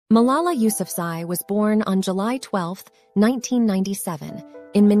Malala Yousafzai was born on July 12, 1997,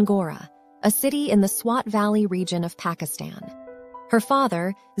 in Mingora, a city in the Swat Valley region of Pakistan. Her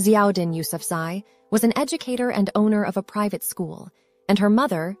father, Ziauddin Yousafzai, was an educator and owner of a private school, and her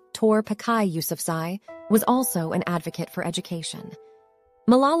mother, Tor Pakai Yousafzai, was also an advocate for education.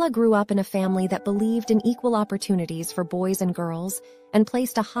 Malala grew up in a family that believed in equal opportunities for boys and girls and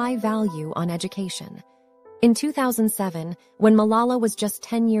placed a high value on education. In 2007, when Malala was just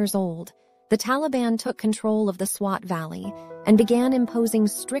 10 years old, the Taliban took control of the Swat Valley and began imposing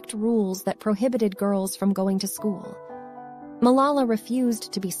strict rules that prohibited girls from going to school. Malala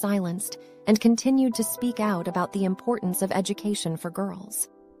refused to be silenced and continued to speak out about the importance of education for girls.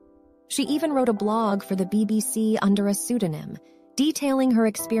 She even wrote a blog for the BBC under a pseudonym, detailing her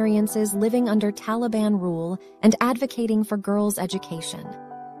experiences living under Taliban rule and advocating for girls' education.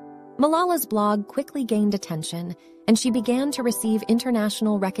 Malala's blog quickly gained attention, and she began to receive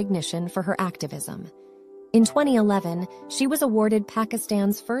international recognition for her activism. In 2011, she was awarded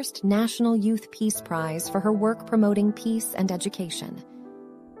Pakistan's first National Youth Peace Prize for her work promoting peace and education.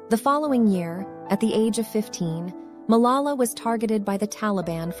 The following year, at the age of 15, Malala was targeted by the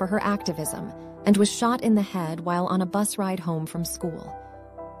Taliban for her activism and was shot in the head while on a bus ride home from school.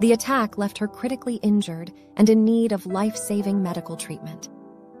 The attack left her critically injured and in need of life-saving medical treatment.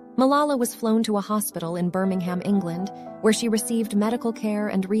 Malala was flown to a hospital in Birmingham, England, where she received medical care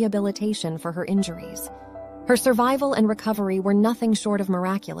and rehabilitation for her injuries. Her survival and recovery were nothing short of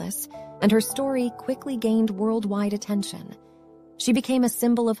miraculous, and her story quickly gained worldwide attention. She became a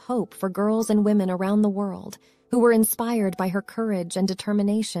symbol of hope for girls and women around the world who were inspired by her courage and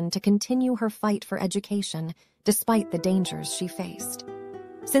determination to continue her fight for education despite the dangers she faced.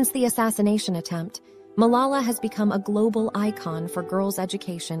 Since the assassination attempt, Malala has become a global icon for girls'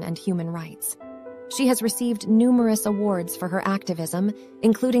 education and human rights. She has received numerous awards for her activism,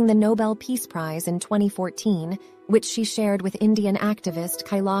 including the Nobel Peace Prize in 2014, which she shared with Indian activist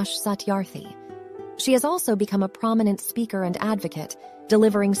Kailash Satyarthi. She has also become a prominent speaker and advocate,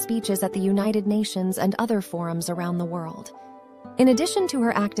 delivering speeches at the United Nations and other forums around the world. In addition to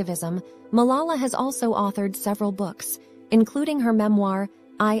her activism, Malala has also authored several books, including her memoir,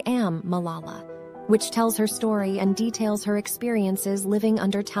 I Am Malala, which tells her story and details her experiences living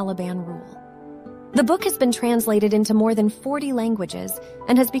under Taliban rule. The book has been translated into more than 40 languages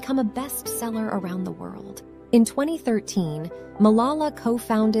and has become a bestseller around the world. In 2013, Malala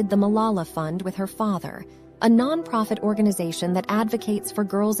co-founded the Malala Fund with her father, a non-profit organization that advocates for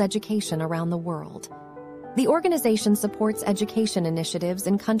girls' education around the world. The organization supports education initiatives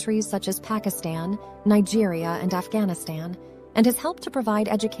in countries such as Pakistan, Nigeria, and Afghanistan, and has helped to provide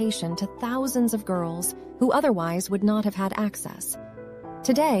education to thousands of girls who otherwise would not have had access.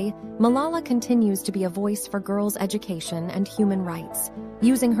 Today, Malala continues to be a voice for girls' education and human rights,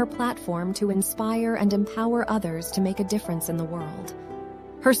 using her platform to inspire and empower others to make a difference in the world.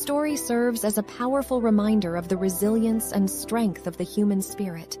 Her story serves as a powerful reminder of the resilience and strength of the human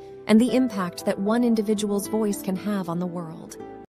spirit and the impact that one individual's voice can have on the world.